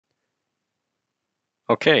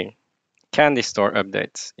Okay, candy store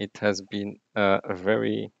updates. It has been a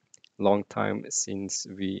very long time since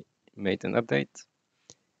we made an update.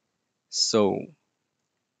 So,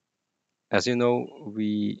 as you know,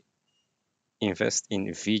 we invest in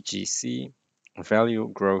VGC, value,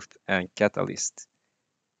 growth, and catalyst.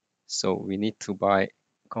 So we need to buy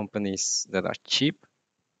companies that are cheap,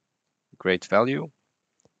 great value,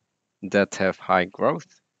 that have high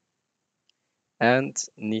growth, and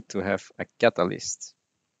need to have a catalyst.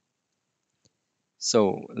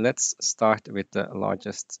 So let's start with the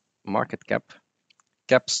largest market cap,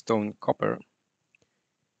 Capstone Copper.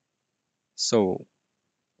 So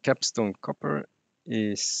Capstone Copper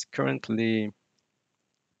is currently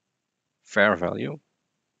fair value.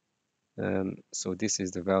 So this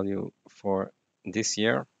is the value for this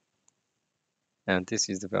year, and this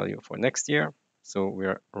is the value for next year. So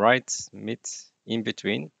we're right mid in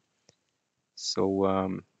between.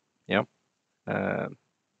 So yeah, uh,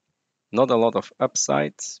 not a lot of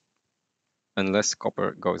upside unless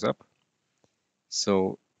copper goes up.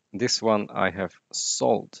 So this one I have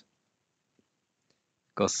sold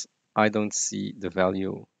because I don't see the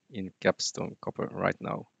value in Capstone Copper right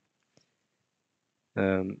now.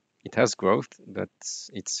 It has growth, but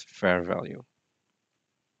it's fair value.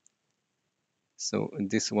 So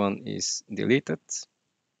this one is deleted.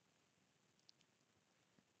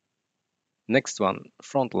 Next one,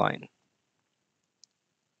 Frontline.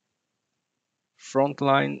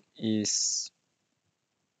 Frontline is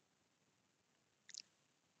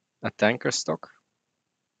a tanker stock.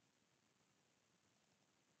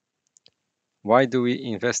 Why do we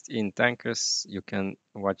invest in tankers? You can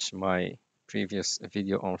watch my previous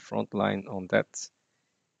video on Frontline on that.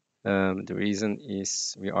 The reason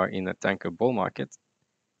is we are in a tanker bull market.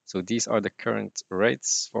 So these are the current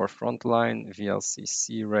rates for Frontline,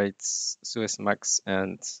 VLCC rates, Suezmax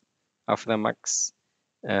and Aframax.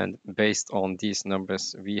 And based on these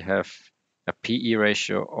numbers, we have a PE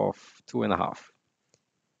ratio of 2.5.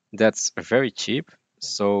 That's very cheap,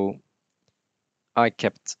 so I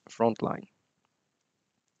kept Frontline.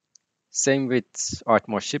 Same with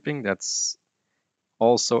Ardmore Shipping, that's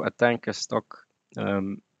also a tanker stock,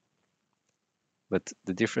 but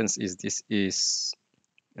the difference is this is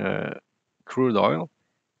crude oil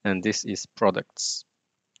and this is products.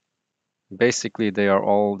 Basically, they are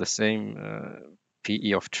all the same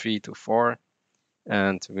PE of 3 to 4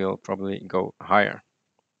 and will probably go higher.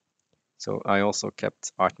 So I also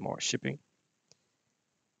kept Ardmore Shipping.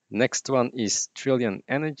 Next one is Trigon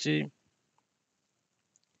Energy.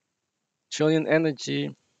 Trigon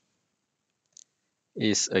Energy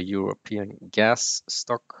is a European gas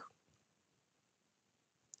stock.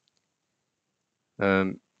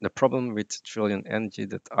 The problem with Trigon Energy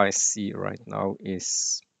that I see right now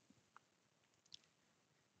is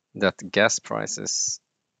that gas prices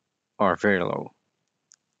are very low.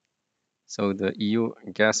 So the EU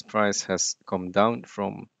gas price has come down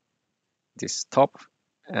from this top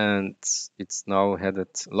and it's now headed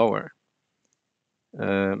lower.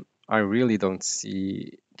 I really don't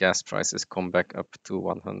see gas prices come back up to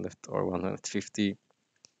 100 or 150.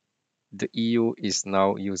 The EU is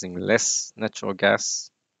now using less natural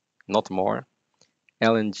gas, not more.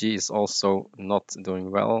 LNG is also not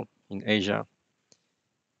doing well in Asia.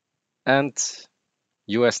 And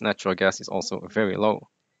US natural gas is also very low.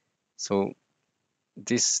 So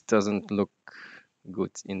this doesn't look good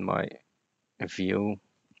in my view.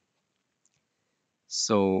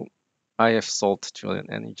 So I have sold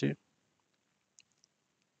Trigon Energy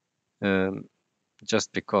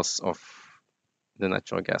just because of the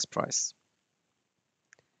natural gas price.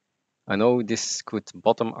 I know this could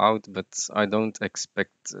bottom out, but I don't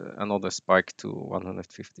expect another spike to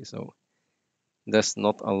 150. So there's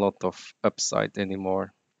not a lot of upside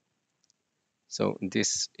anymore. So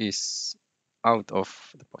this is out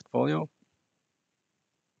of the portfolio.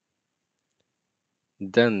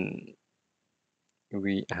 Then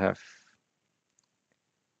we have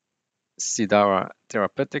Cidara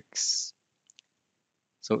Therapeutics.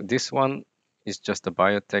 So this one is just a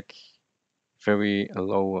biotech, very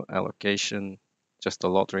low allocation, just a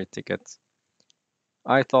lottery ticket.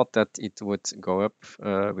 I thought that it would go up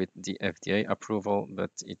with the FDA approval, but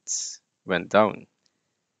it went down.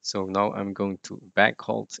 So now I'm going to back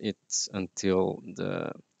hold it until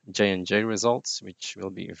the J&J results, which will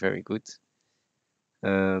be very good.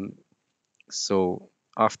 So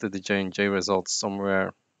after the J&J results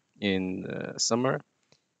somewhere in the summer,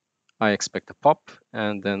 I expect a pop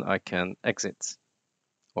and then I can exit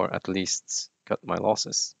or at least cut my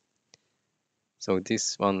losses. So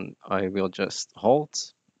this one I will just hold.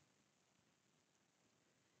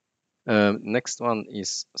 Next one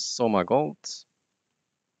is Soma Gold.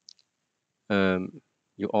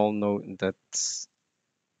 You all know that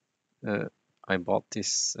I bought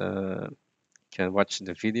this. Can watch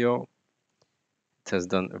the video. It has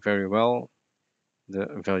done very well. The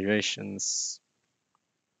valuations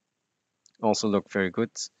also look very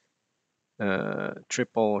good.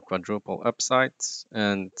 Triple, quadruple upsides,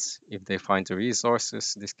 and if they find the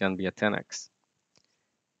resources, this can be a 10x.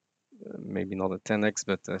 Maybe not a 10x,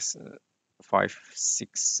 but a 5,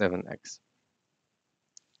 6, 7x.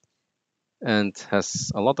 And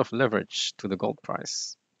has a lot of leverage to the gold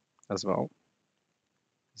price as well.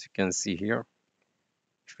 As you can see here,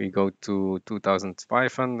 if we go to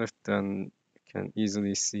 2,500, then you can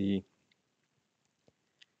easily see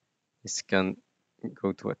this can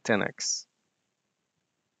go to a 10x.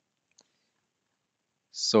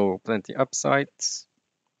 So plenty upsides.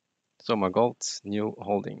 Soma Gold, new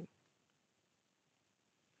holding.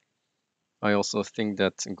 I also think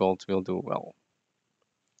that gold will do well.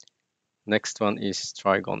 Next one is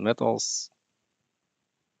Trigon Metals.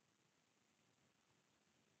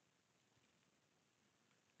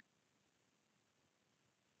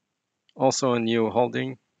 Also a new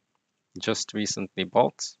holding, just recently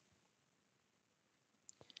bought,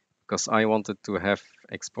 because I wanted to have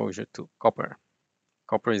exposure to copper.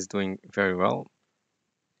 Copper is doing very well.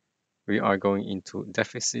 We are going into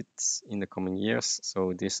deficits in the coming years,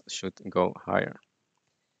 so this should go higher.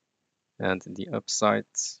 And the upside,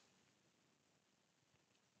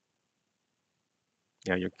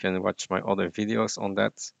 yeah, you can watch my other videos on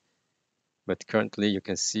that. But currently you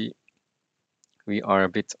can see we are a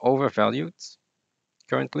bit overvalued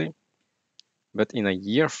currently. But in a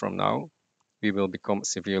year from now, we will become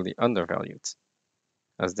severely undervalued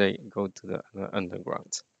as they go to the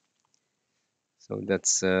underground. So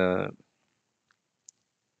that's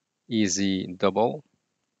easy double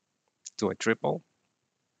to a triple.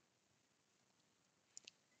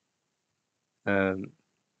 Yeah,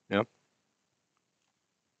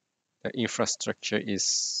 the infrastructure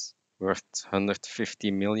is worth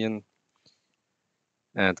 150 million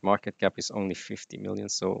and market cap is only 50 million,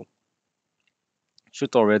 so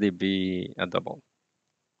should already be a double.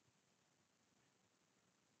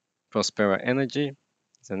 Prospera Energy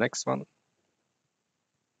is the next one.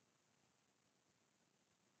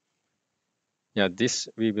 Yeah, this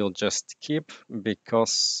we will just keep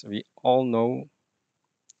because we all know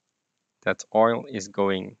that oil is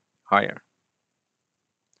going higher.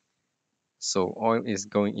 So oil is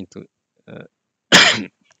going into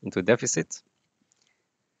into deficit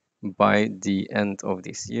by the end of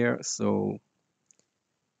this year. So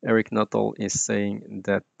Eric Nuttall is saying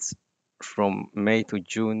that from May to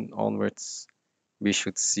June onwards, we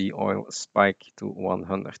should see oil spike to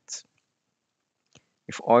 100.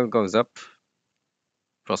 If oil goes up,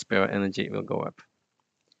 Prospera Energy will go up.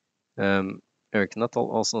 Eric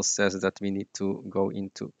Nuttall also says that we need to go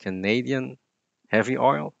into Canadian heavy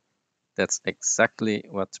oil. That's exactly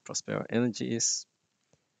what Prospera Energy is.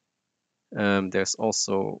 There's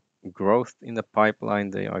also growth in the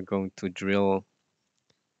pipeline. They are going to drill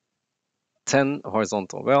 10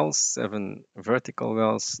 horizontal wells, 7 vertical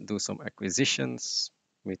wells, do some acquisitions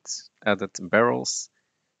with added barrels.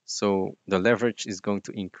 So the leverage is going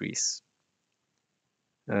to increase.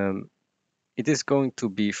 It is going to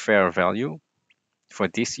be fair value for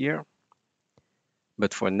this year,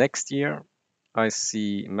 but for next year, I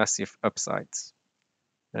see massive upsides.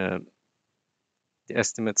 The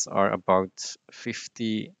estimates are about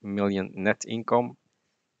 50 million net income,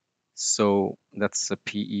 so that's a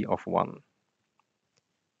PE of 1.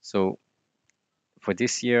 So for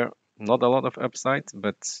this year, not a lot of upside,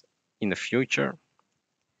 but in the future,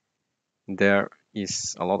 there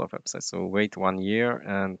is a lot of upside. So wait 1 year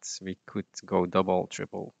and we could go double,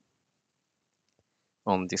 triple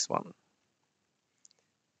on this one.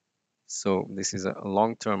 So this is a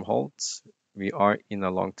long-term hold. We are in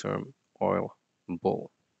a long-term oil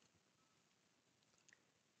bull.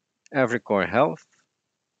 Avricore Health.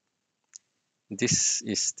 This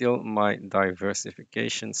is still my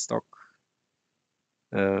diversification stock.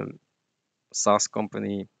 SaaS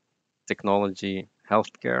company, technology,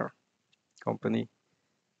 healthcare company.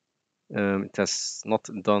 It has not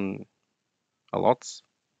done a lot,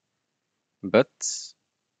 but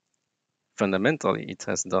fundamentally it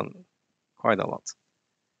has done quite a lot.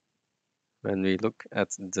 When we look at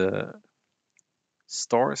the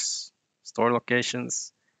store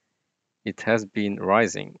locations, it has been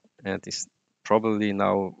rising and is probably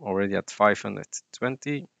now already at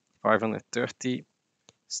 520, 530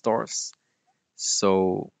 stores.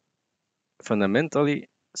 So fundamentally,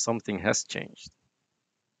 something has changed.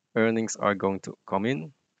 Earnings are going to come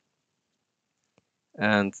in,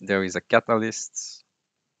 and there is a catalyst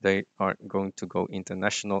they are going to go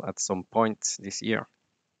international at some point this year.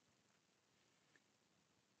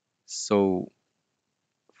 So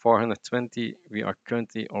 420, we are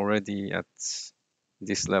currently already at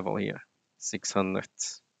this level here, 600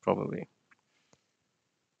 probably.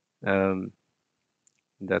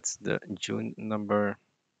 That's the June number.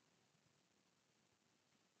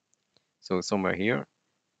 So somewhere here.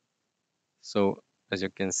 So as you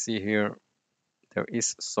can see here, there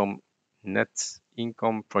is some net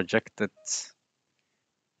income projected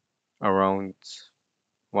around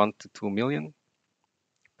 1 to 2 million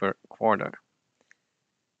per quarter.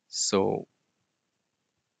 So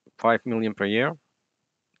 5 million per year,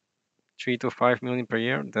 3 to 5 million per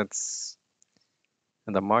year. That's,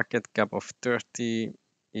 and the market cap of 30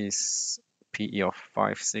 is PE of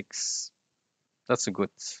 5, 6. That's a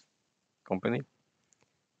good company.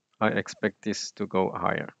 I expect this to go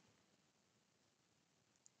higher.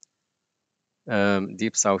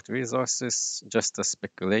 Deep South Resources, just a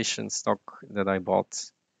speculation stock that I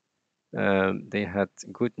bought. They had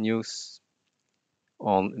good news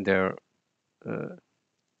on their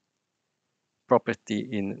property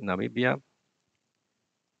in Namibia.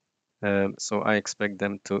 So I expect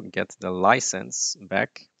them to get the license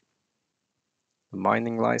back, the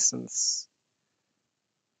mining license.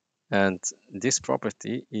 And this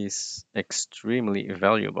property is extremely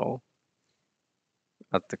valuable.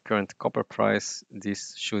 At the current copper price,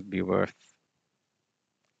 this should be worth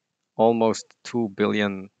almost $2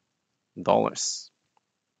 billion. $2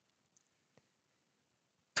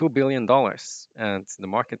 billion, and the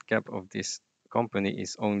market cap of this company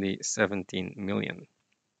is only 17 million.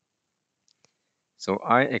 So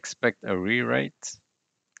I expect a re-rate,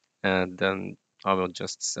 and then I will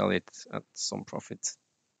just sell it at some profit,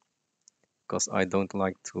 because I don't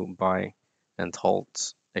like to buy and hold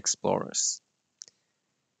explorers.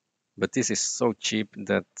 But this is so cheap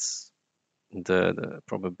that the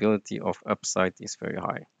probability of upside is very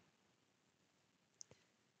high.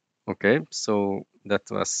 Okay, so that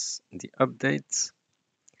was the update,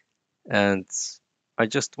 and I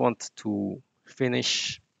just want to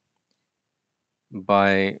finish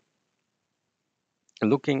by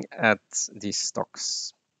looking at these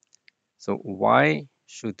stocks. So why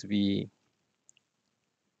should we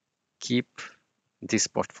keep this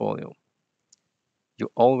portfolio?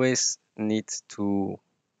 You always need to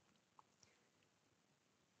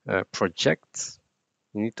project.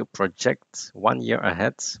 You need to project 1 year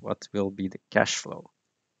ahead what will be the cash flow.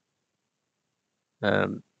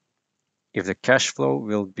 If the cash flow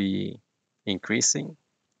will be increasing,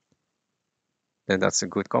 then that's a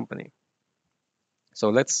good company. So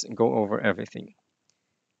let's go over everything.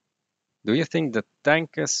 Do you think that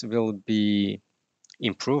tankers will be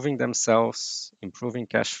improving themselves, improving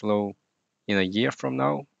cash flow in a year from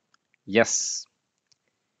now? Yes.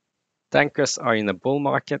 Tankers are in a bull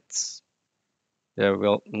market. There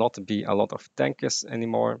will not be a lot of tankers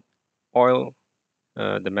anymore. Oil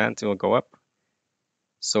demand will go up.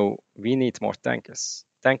 So we need more tankers.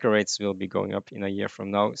 Tanker rates will be going up in a year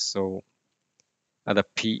from now. So at a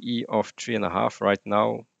PE of 3.5 right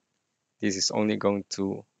now, this is only going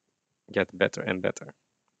to get better and better.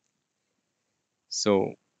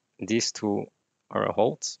 So these two are a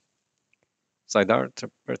hold. Cidara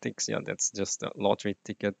Therapeutics, yeah, that's just a lottery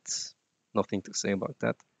ticket. Nothing to say about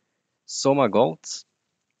that. Soma Gold,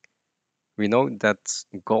 we know that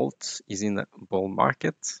gold is in a bull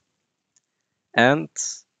market, and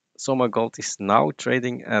Soma Gold is now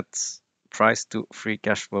trading at price to free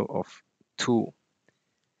cash flow of 2.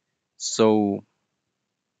 So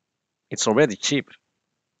it's already cheap.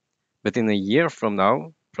 But in a year from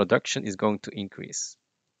now, production is going to increase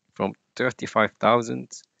from 35,000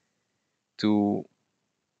 to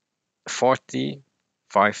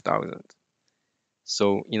 45,000.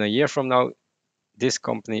 So in a year from now, this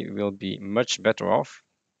company will be much better off.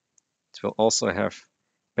 It will also have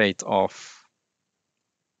paid off,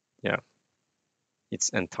 its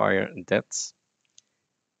entire debt.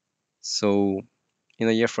 So in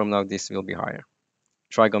a year from now, this will be higher.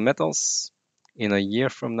 Trigon Metals, in a year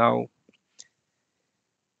from now,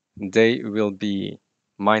 they will be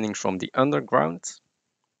mining from the underground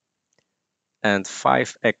and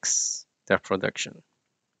 5x their production.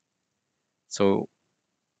 So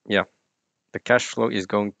yeah, the cash flow is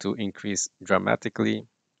going to increase dramatically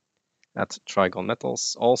at Trigon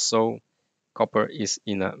Metals. Also, copper is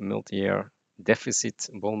in a multi-year deficit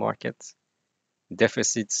bull market.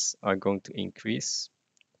 Deficits are going to increase.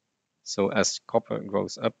 So as copper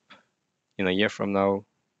grows up in a year from now,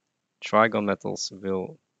 Trigon Metals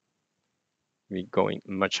will be going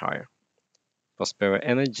much higher. Prospera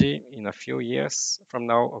Energy in a few years from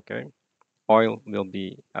now, okay. oil will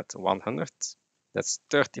be at 100. That's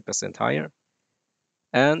 30% higher.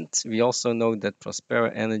 And we also know that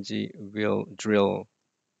Prospera Energy will drill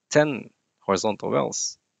 10 horizontal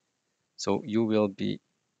wells. So you will be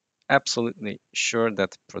absolutely sure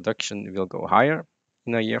that production will go higher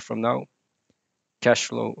in a year from now. Cash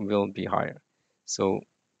flow will be higher. So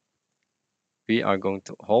we are going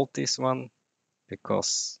to hold this one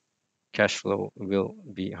because cash flow will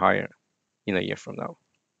be higher in a year from now.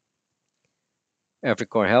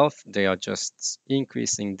 Avricore Health, they are just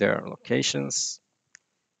increasing their locations.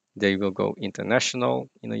 They will go international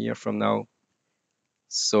in a year from now.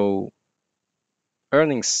 So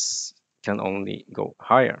earnings can only go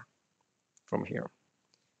higher from here.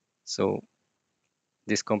 So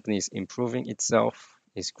this company is improving itself,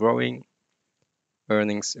 is growing,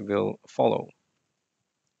 earnings will follow.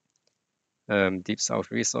 Deep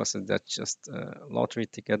South Resources, that's just a lottery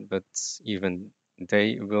ticket, but even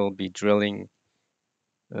they will be drilling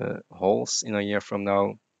holes in a year from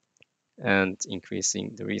now and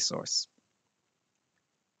increasing the resource.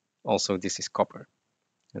 Also, this is copper,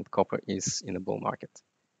 and copper is in a bull market.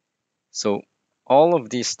 So all of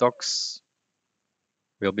these stocks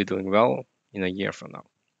will be doing well in a year from now.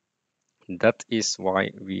 That is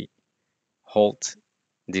why we hold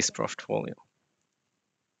this portfolio.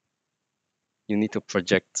 You need to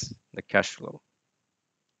project the cash flow.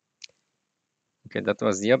 Okay, that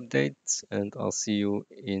was the update, and I'll see you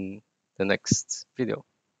in the next video.